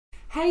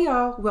Hey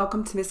y'all,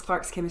 welcome to Miss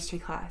Clark's chemistry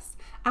class.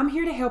 I'm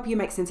here to help you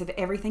make sense of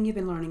everything you've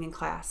been learning in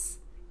class.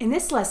 In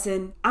this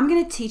lesson, I'm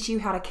going to teach you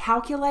how to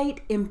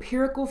calculate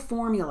empirical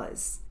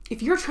formulas.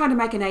 If you're trying to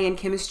make an A in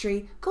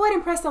chemistry, go ahead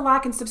and press the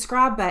like and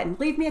subscribe button.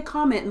 Leave me a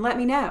comment and let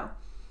me know.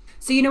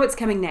 So you know what's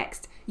coming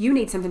next. You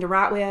need something to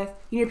write with.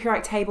 You need a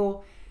periodic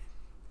table.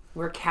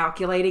 We're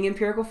calculating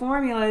empirical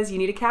formulas. You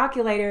need a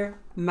calculator.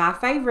 My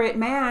favorite,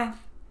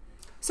 math.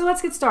 So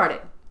let's get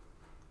started.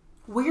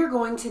 We're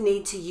going to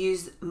need to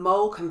use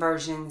mole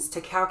conversions to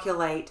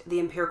calculate the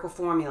empirical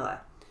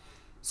formula.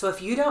 So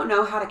if you don't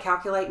know how to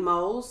calculate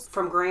moles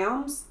from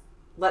grams,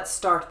 let's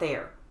start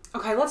there.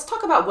 Okay, let's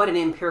talk about what an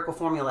empirical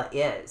formula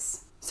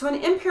is. So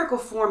an empirical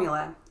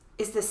formula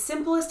is the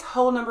simplest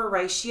whole number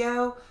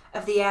ratio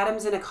of the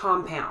atoms in a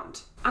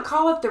compound. I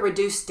call it the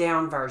reduced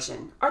down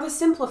version or the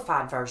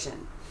simplified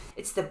version.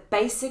 It's the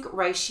basic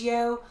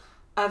ratio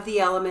of the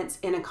elements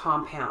in a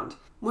compound.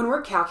 When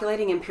we're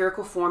calculating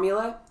empirical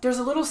formula, there's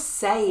a little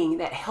saying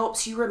that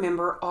helps you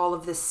remember all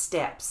of the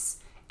steps,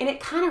 and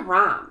it kind of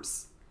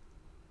rhymes.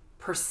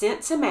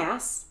 Percent to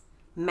mass,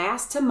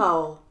 mass to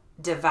mole,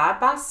 divide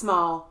by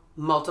small,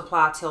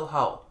 multiply till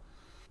whole.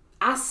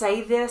 I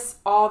say this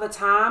all the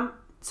time,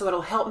 so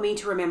it'll help me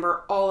to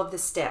remember all of the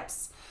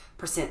steps.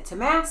 Percent to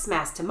mass,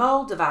 mass to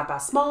mole, divide by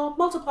small,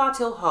 multiply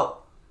till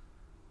whole.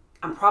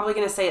 I'm probably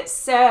going to say it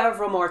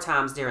several more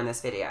times during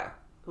this video.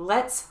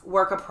 Let's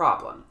work a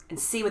problem and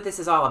see what this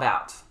is all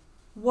about.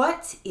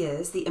 What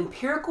is the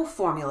empirical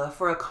formula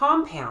for a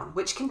compound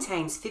which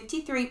contains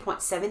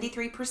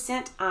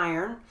 53.73%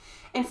 iron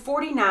and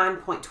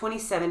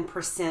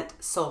 49.27%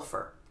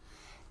 sulfur?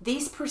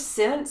 These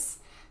percents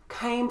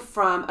came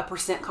from a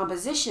percent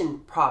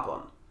composition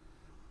problem.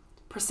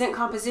 Percent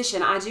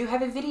composition, I do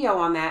have a video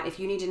on that if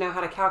you need to know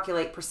how to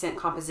calculate percent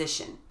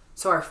composition.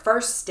 So our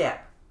first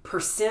step,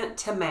 percent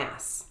to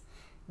mass.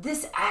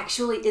 This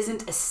actually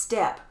isn't a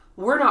step.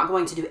 We're not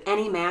going to do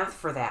any math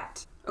for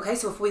that. Okay,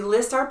 so if we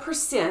list our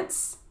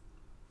percents,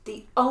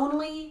 the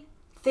only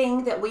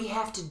thing that we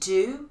have to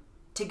do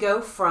to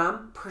go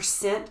from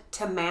percent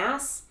to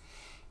mass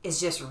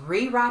is just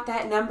rewrite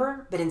that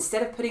number, but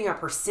instead of putting a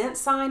percent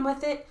sign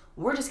with it,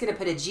 we're just going to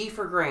put a G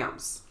for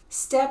grams.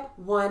 Step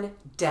one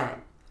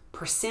done.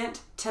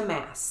 Percent to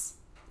mass.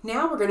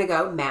 Now we're going to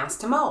go mass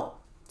to mole.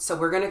 So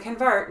we're going to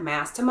convert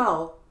mass to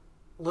mole,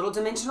 little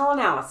dimensional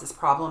analysis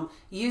problem,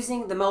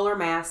 using the molar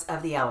mass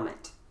of the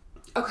element.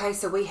 Okay,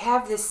 so we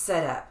have this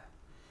set up.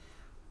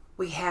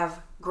 We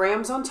have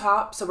grams on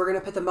top, so we're going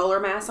to put the molar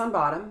mass on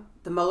bottom.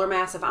 The molar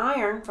mass of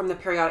iron from the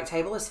periodic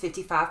table is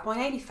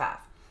 55.85.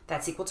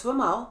 That's equal to a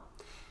mole.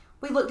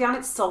 We look down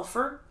at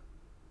sulfur.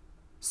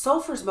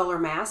 Sulfur's molar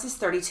mass is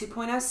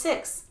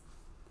 32.06.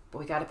 But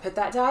we got to put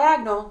that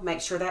diagonal, make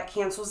sure that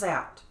cancels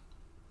out.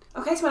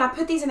 Okay, so when I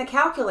put these in the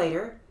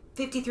calculator,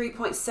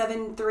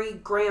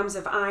 53.73 grams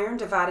of iron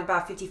divided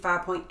by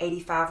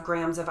 55.85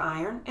 grams of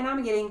iron, and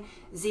I'm getting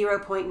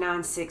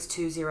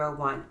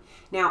 0.96201.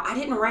 Now, I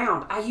didn't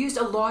round. I used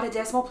a lot of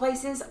decimal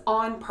places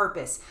on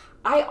purpose.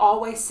 I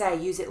always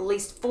say use at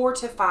least 4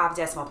 to 5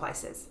 decimal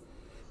places.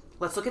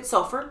 Let's look at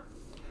sulfur.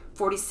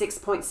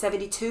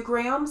 46.72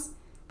 grams.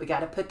 We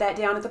got to put that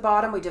down at the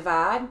bottom. We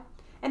divide,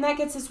 and that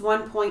gets us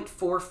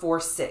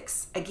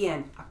 1.446.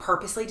 Again, I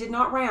purposely did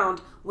not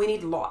round. We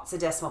need lots of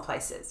decimal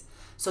places.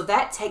 So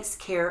that takes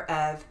care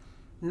of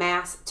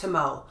mass to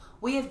mole.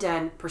 We have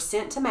done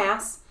percent to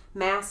mass,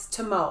 mass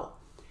to mole.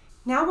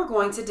 Now we're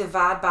going to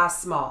divide by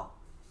small.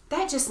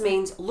 That just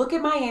means look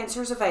at my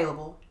answers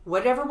available.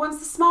 Whatever one's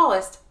the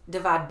smallest,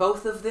 divide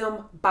both of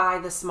them by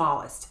the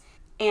smallest.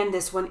 And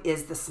this one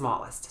is the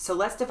smallest. So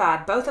let's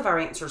divide both of our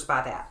answers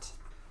by that.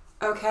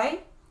 Okay,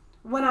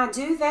 when I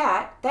do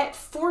that, that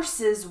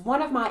forces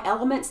one of my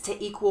elements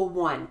to equal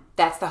 1.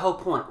 That's the whole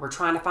point. We're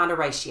trying to find a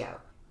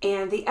ratio.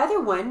 And the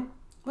other one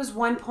was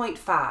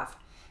 1.5.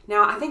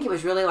 Now, I think it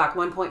was really like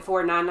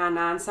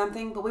 1.4999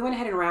 something, but we went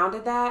ahead and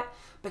rounded that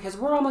because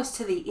we're almost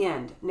to the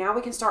end. Now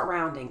we can start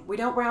rounding. We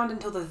don't round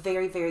until the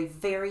very, very,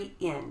 very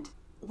end.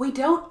 We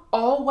don't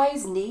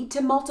always need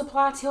to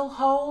multiply till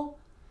whole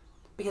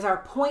because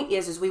our point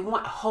is we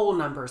want whole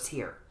numbers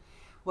here.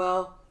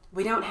 Well,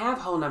 we don't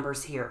have whole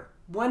numbers here.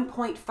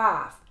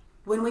 1.5.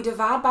 When we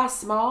divide by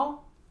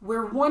small,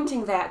 we're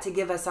wanting that to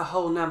give us a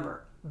whole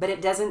number, but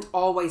it doesn't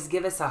always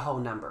give us a whole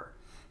number.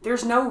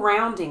 There's no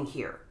rounding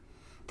here.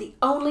 The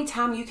only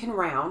time you can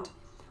round,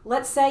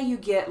 let's say you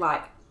get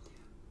like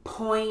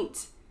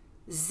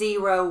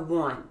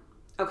 0.01.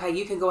 Okay,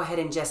 you can go ahead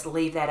and just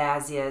leave that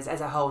as is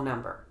as a whole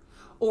number.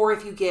 Or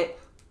if you get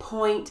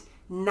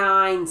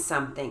 0.9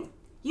 something,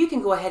 you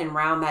can go ahead and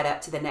round that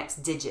up to the next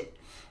digit.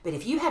 But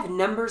if you have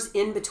numbers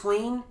in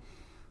between,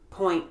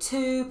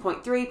 0.2,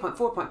 0.3,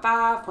 0.4,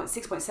 0.5,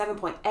 0.6, 0.7,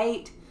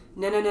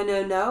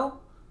 0.8, no.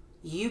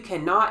 You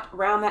cannot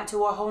round that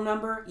to a whole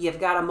number. You've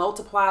got to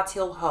multiply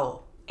till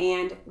whole.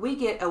 And we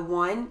get a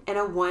 1 and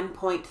a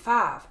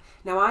 1.5.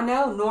 Now I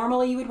know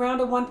normally you would round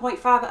a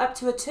 1.5 up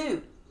to a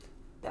 2.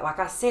 But like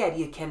I said,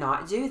 you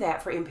cannot do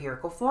that for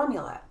empirical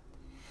formula.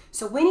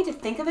 So we need to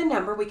think of a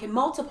number we can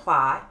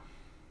multiply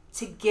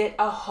to get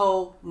a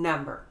whole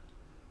number.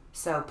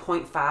 So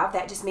 0.5,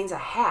 that just means a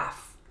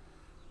half.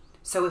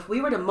 So if we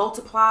were to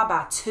multiply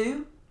by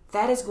 2,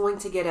 that is going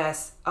to get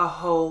us a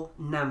whole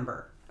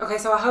number. Okay,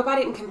 so I hope I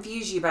didn't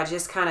confuse you by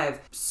just kind of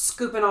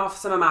scooping off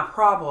some of my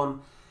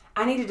problem.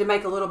 I needed to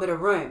make a little bit of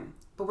room,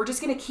 but we're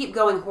just going to keep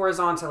going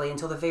horizontally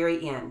until the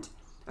very end.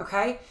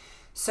 Okay,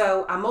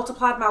 so I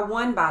multiplied my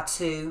 1 by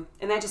 2,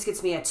 and that just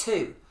gets me a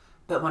 2.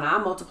 But when I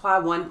multiply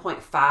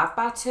 1.5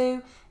 by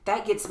 2,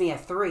 that gets me a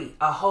 3,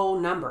 a whole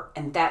number,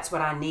 and that's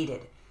what I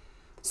needed.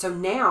 So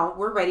now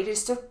we're ready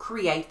just to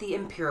create the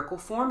empirical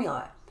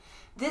formula.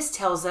 This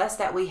tells us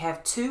that we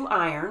have 2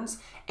 irons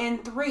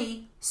and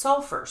 3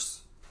 sulfurs.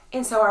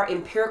 And so our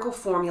empirical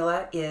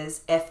formula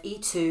is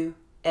Fe2S3.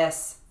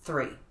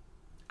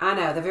 I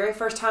know, the very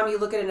first time you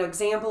look at an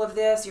example of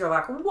this, you're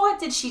like, what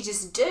did she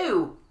just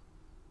do?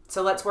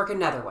 So let's work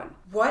another one.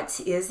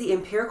 What is the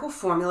empirical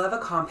formula of a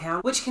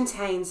compound which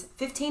contains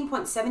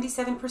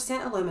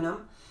 15.77%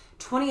 aluminum,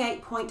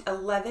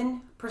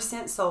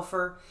 28.11%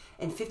 sulfur,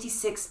 and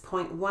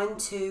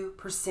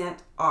 56.12%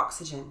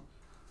 oxygen?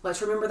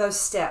 Let's remember those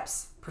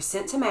steps.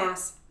 Percent to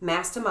mass,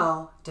 mass to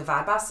mole,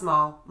 divide by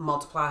small,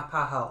 multiply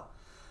by whole.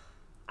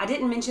 I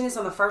didn't mention this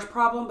on the first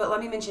problem, but let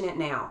me mention it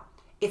now.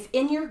 If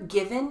in your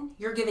given,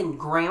 you're given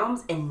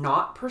grams and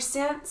not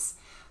percents,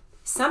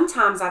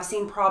 sometimes I've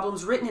seen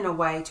problems written in a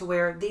way to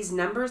where these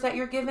numbers that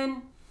you're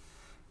given,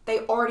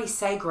 they already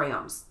say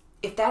grams.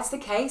 If that's the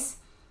case,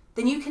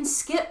 then you can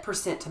skip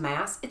percent to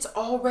mass. It's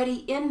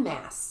already in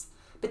mass.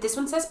 But this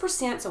one says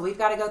percent, so we've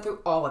got to go through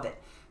all of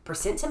it.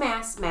 Percent to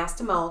mass, mass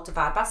to mole,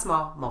 divide by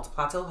small,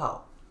 multiply to a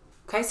whole.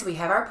 Okay, so we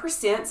have our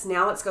percents.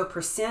 Now let's go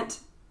percent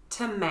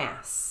to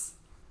mass.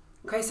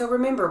 Okay, so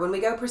remember, when we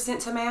go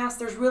percent to mass,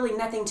 there's really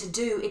nothing to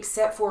do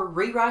except for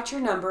rewrite your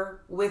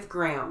number with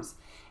grams.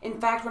 In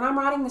fact, when I'm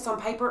writing this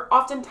on paper,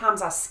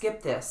 oftentimes I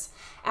skip this.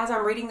 As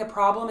I'm reading the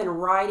problem and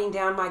writing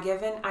down my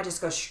given, I just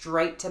go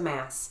straight to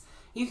mass.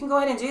 You can go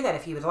ahead and do that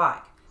if you would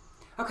like.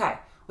 Okay,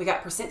 we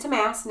got percent to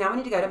mass. Now we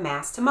need to go to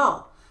mass to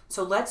mole.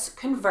 So let's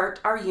convert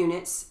our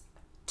units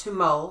to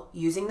mole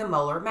using the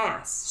molar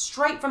mass,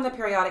 straight from the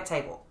periodic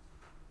table.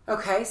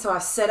 Okay, so I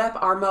set up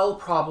our mole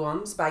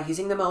problems by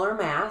using the molar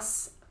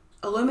mass.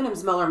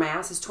 Aluminum's molar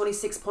mass is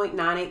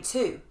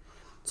 26.982.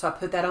 So I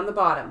put that on the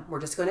bottom. We're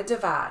just going to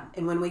divide.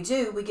 And when we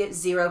do, we get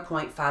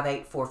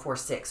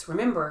 0.58446.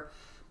 Remember,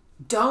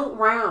 don't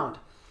round.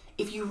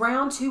 If you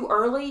round too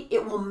early,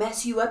 it will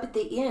mess you up at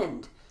the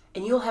end,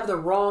 and you'll have the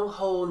wrong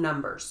whole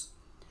numbers.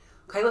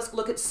 Okay, let's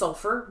look at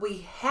sulfur.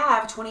 We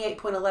have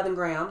 28.11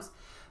 grams,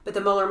 but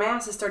the molar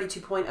mass is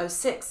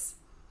 32.06.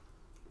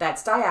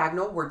 That's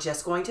diagonal. We're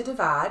just going to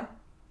divide,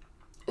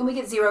 and we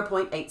get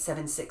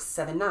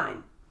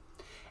 0.87679.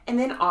 And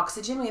then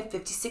oxygen, we have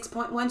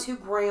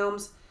 56.12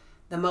 grams.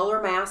 The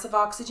molar mass of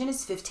oxygen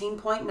is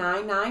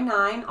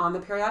 15.999 on the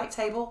periodic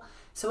table.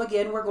 So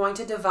again, we're going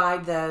to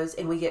divide those,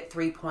 and we get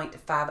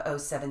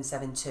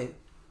 3.50772.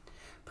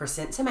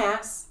 Percent to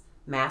mass,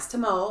 mass to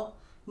mole.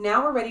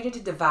 Now we're ready to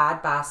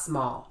divide by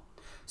small.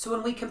 So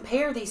when we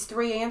compare these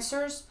three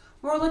answers,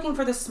 we're looking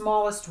for the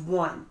smallest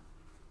one.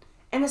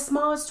 And the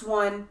smallest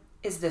one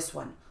is this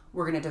one.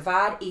 We're going to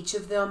divide each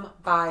of them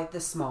by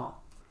the small.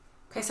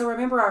 Okay, so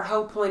remember, our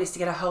whole point is to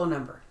get a whole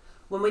number.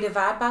 When we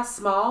divide by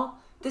small,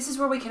 this is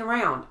where we can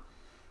round.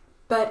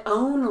 But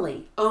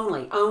only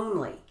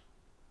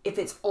if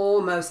it's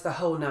almost the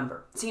whole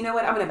number. So you know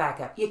what? I'm going to back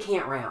up. You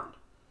can't round.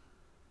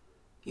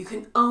 You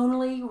can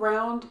only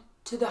round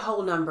to the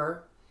whole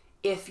number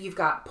if you've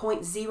got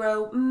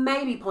 0.0,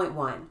 maybe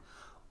 0.1,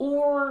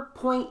 or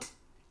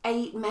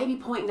 0.8, maybe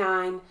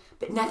 0.9,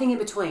 but nothing in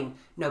between.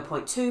 No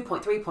 0.2,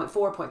 0.3,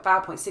 0.4, 0.5,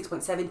 0.6,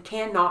 0.7,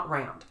 cannot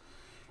round.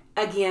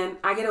 Again,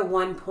 I get a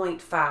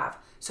 1.5.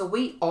 So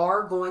we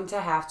are going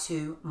to have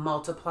to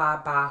multiply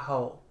by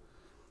whole.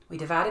 We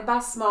divided by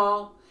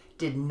small,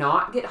 did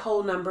not get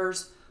whole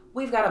numbers.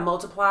 We've got to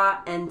multiply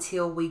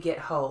until we get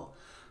whole.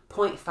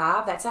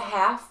 0.5, that's a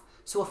half.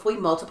 So if we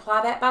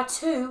multiply that by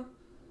 2,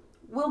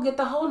 we'll get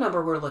the whole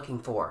number we're looking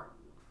for.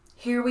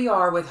 Here we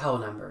are with whole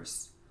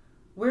numbers.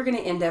 We're going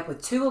to end up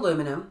with 2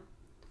 aluminum,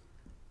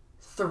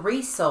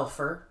 3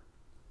 sulfur,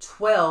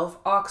 12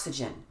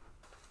 oxygen.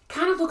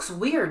 Kind of looks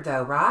weird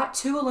though, right?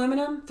 2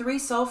 aluminum, 3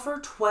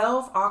 sulfur,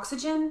 12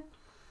 oxygen.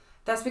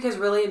 That's because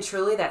really and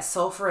truly that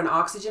sulfur and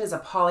oxygen is a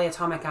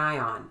polyatomic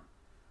ion.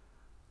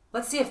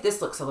 Let's see if this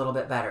looks a little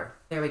bit better.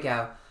 There we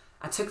go.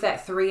 I took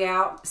that 3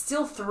 out,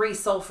 still 3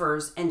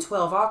 sulfurs and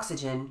 12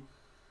 oxygen,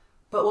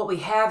 but what we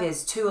have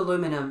is 2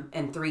 aluminum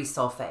and 3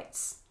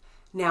 sulfates.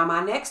 Now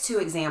my next 2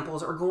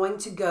 examples are going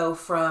to go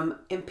from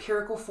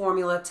empirical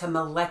formula to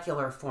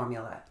molecular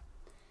formula.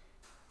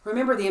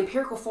 Remember, the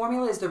empirical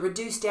formula is the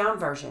reduced down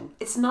version.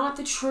 It's not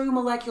the true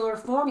molecular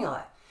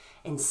formula.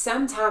 And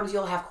sometimes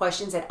you'll have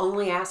questions that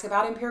only ask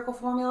about empirical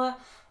formula.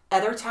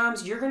 Other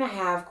times you're going to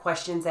have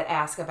questions that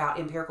ask about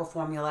empirical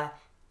formula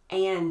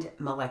and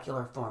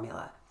molecular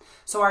formula.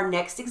 So our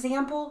next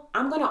example,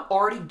 I'm going to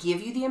already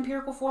give you the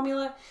empirical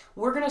formula.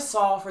 We're going to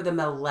solve for the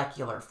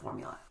molecular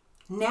formula.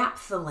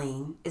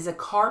 Naphthalene is a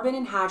carbon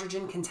and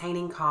hydrogen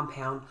containing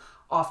compound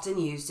often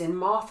used in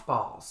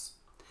mothballs.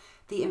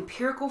 the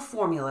empirical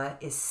formula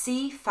is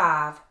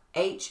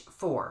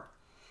C5H4,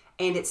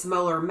 and its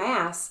molar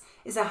mass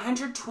is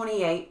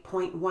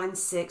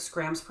 128.16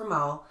 grams per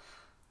mole.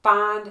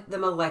 Find the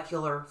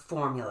molecular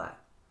formula.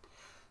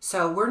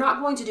 So we're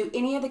not going to do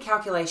any of the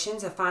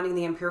calculations of finding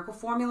the empirical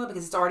formula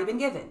because it's already been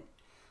given.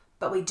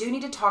 But we do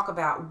need to talk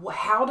about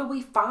how do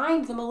we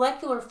find the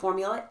molecular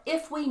formula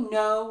if we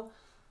know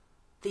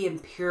the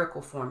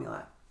empirical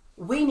formula.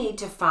 We need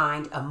to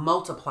find a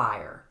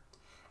multiplier.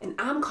 And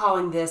I'm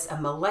calling this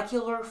a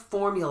molecular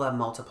formula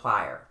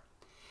multiplier.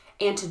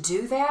 And to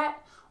do that,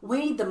 we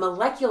need the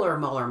molecular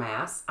molar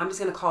mass. I'm just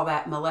going to call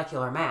that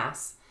molecular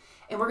mass.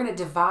 And we're going to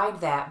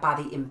divide that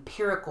by the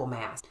empirical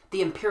mass.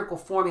 The empirical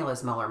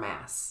formula's molar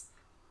mass.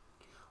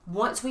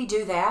 Once we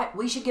do that,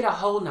 we should get a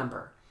whole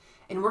number.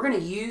 And we're going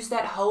to use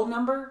that whole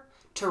number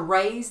to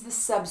raise the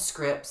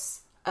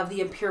subscripts of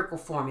the empirical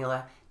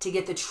formula to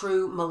get the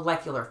true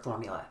molecular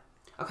formula.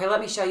 Okay,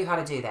 let me show you how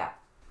to do that.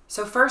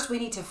 So first we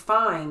need to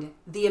find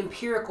the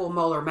empirical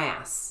molar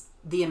mass,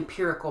 the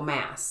empirical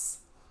mass.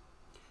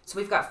 So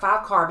we've got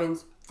 5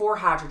 carbons, 4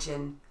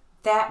 hydrogen.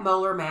 That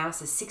molar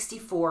mass is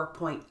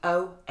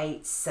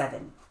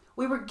 64.087.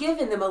 We were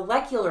given the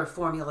molecular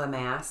formula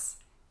mass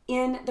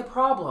in the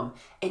problem,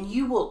 and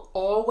you will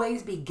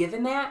always be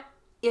given that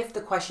if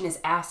the question is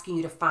asking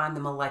you to find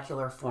the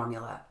molecular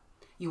formula.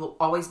 You will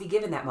always be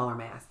given that molar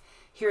mass.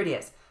 Here it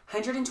is,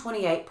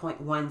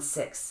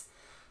 128.16.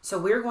 So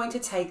we're going to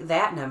take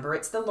that number,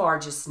 it's the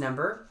largest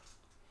number,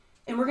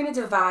 and we're going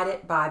to divide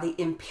it by the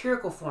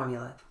empirical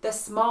formula, the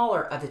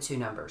smaller of the two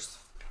numbers.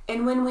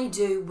 And when we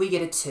do, we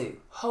get a 2,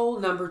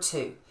 whole number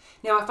 2.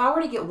 Now if I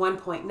were to get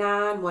 1.9,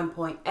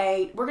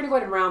 1.8, we're going to go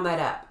ahead and round that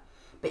up.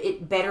 But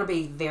it better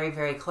be very,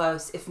 very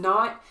close. If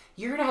not,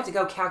 you're going to have to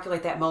go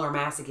calculate that molar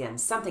mass again.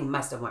 Something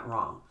must have went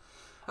wrong.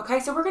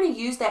 Okay, so we're going to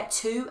use that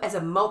 2 as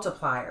a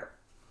multiplier.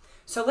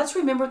 So let's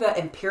remember the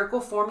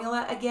empirical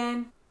formula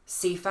again,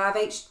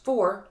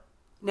 C5H4.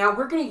 Now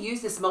we're going to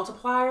use this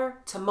multiplier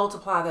to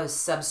multiply those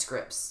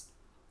subscripts.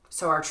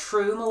 So our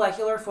true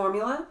molecular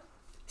formula,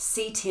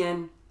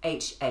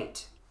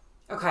 C10H8.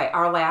 Okay,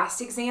 our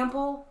last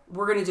example,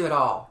 we're going to do it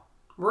all.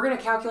 We're going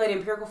to calculate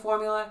empirical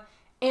formula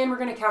and we're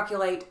going to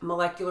calculate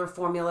molecular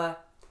formula.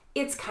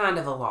 It's kind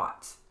of a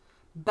lot,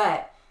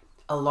 but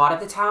a lot of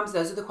the times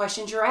those are the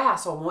questions you're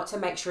asked, so I want to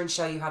make sure and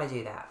show you how to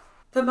do that.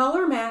 The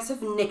molar mass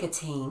of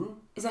nicotine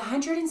is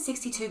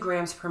 162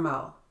 grams per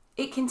mole.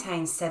 It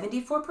contains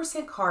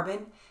 74%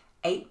 carbon,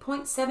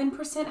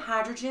 8.7%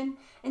 hydrogen,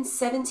 and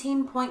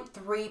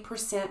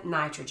 17.3%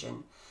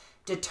 nitrogen.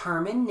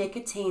 Determine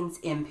nicotine's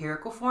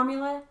empirical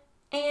formula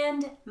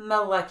and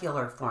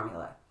molecular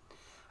formula.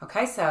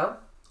 Okay, so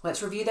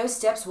let's review those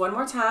steps one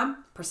more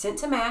time. Percent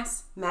to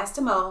mass, mass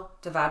to mole,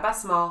 divide by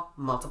small,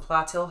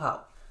 multiply till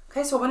whole.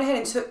 Okay, so I went ahead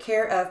and took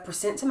care of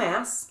percent to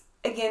mass.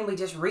 Again, we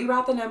just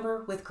rewrite the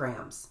number with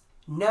grams.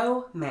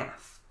 No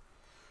math.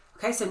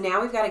 Okay, so now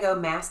we've got to go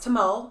mass to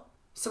mole.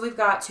 So we've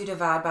got to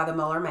divide by the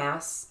molar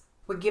mass.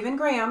 We're given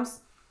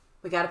grams.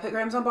 We got to put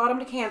grams on bottom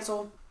to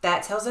cancel.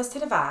 That tells us to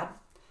divide.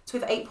 So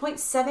we have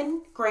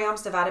 8.7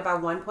 grams divided by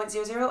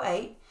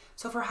 1.008.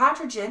 So for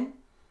hydrogen,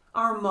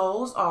 our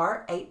moles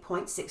are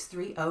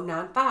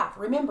 8.63095.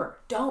 Remember,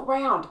 don't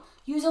round.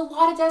 Use a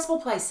lot of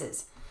decimal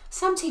places.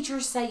 Some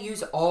teachers say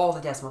use all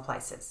the decimal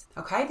places.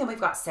 Okay, then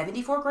we've got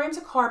 74 grams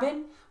of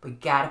carbon. We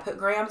got to put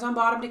grams on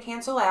bottom to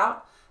cancel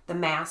out. The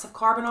mass of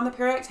carbon on the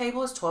periodic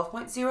table is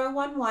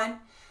 12.011.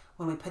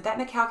 When we put that in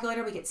the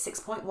calculator, we get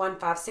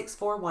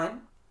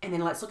 6.15641. And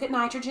then let's look at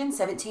nitrogen.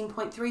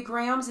 17.3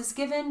 grams is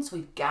given, so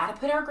we've got to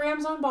put our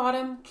grams on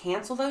bottom,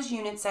 cancel those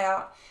units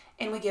out,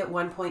 and we get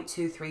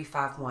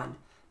 1.2351.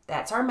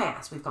 That's our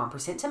mass. We've gone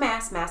percent to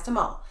mass, mass to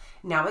mole.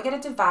 Now we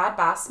got to divide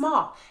by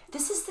small.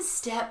 This is the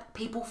step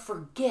people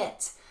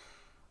forget.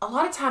 A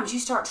lot of times you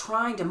start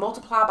trying to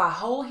multiply by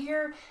whole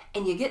here,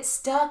 and you get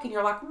stuck, and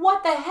you're like,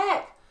 what the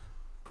heck?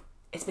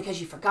 It's because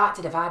you forgot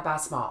to divide by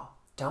small.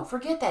 Don't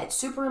forget that. It's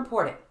super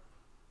important.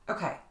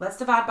 Okay, let's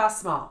divide by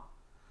small.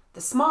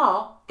 The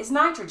small is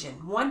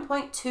nitrogen,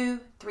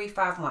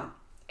 1.2351.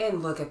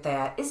 And look at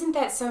that. Isn't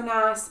that so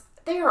nice?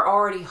 They are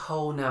already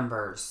whole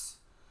numbers.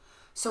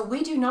 So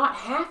we do not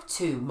have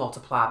to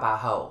multiply by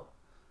whole.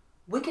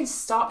 We can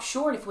stop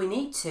short if we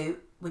need to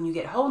when you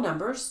get whole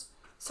numbers.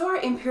 So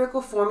our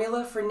empirical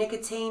formula for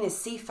nicotine is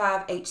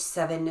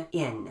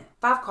C5H7N.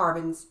 5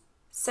 carbons,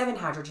 7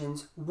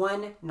 hydrogens,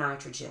 1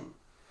 nitrogen.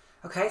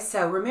 Okay,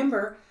 so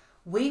remember,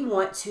 we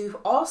want to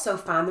also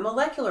find the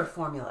molecular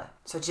formula.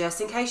 So just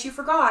in case you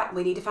forgot,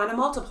 we need to find a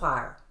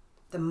multiplier.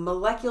 The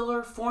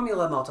molecular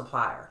formula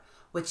multiplier,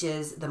 which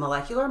is the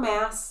molecular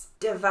mass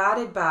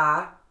divided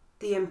by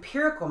the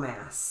empirical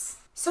mass.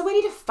 So we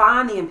need to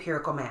find the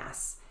empirical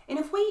mass. And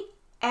if we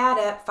add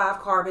up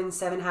 5 carbons,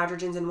 7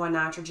 hydrogens, and 1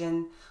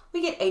 nitrogen,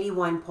 we get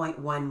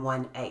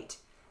 81.118.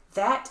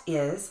 That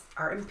is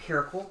our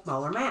empirical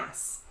molar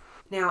mass.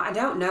 Now, I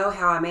don't know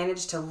how I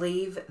managed to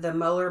leave the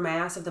molar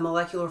mass of the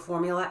molecular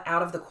formula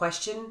out of the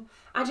question.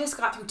 I just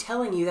got through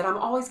telling you that I'm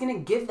always going to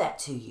give that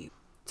to you.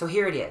 So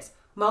here it is.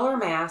 Molar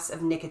mass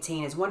of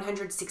nicotine is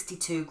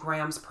 162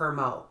 grams per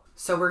mole.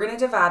 So we're going to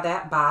divide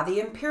that by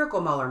the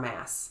empirical molar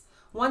mass.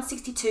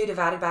 162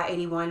 divided by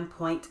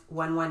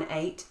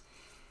 81.118,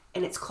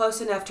 and it's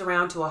close enough to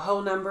round to a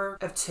whole number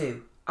of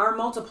 2. Our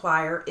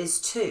multiplier is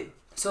 2.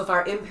 So if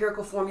our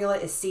empirical formula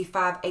is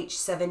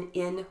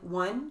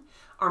C5H7N1,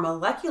 our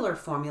molecular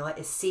formula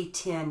is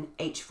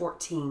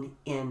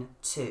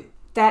C10H14N2.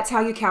 That's how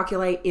you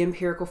calculate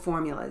empirical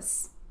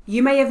formulas.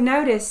 You may have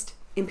noticed,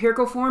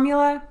 empirical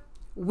formula,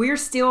 we're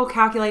still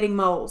calculating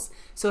moles.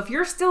 So if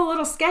you're still a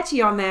little sketchy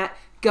on that,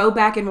 go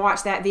back and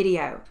watch that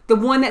video. The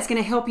one that's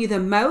going to help you the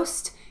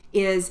most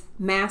is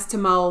mass to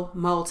mole,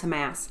 mole to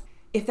mass.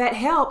 If that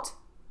helped,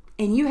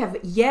 and you have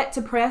yet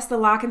to press the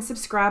like and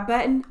subscribe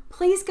button,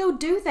 please go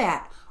do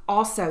that.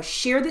 Also,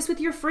 share this with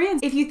your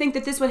friends if you think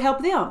that this would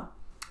help them.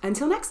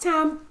 Until next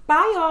time,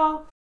 bye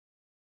y'all.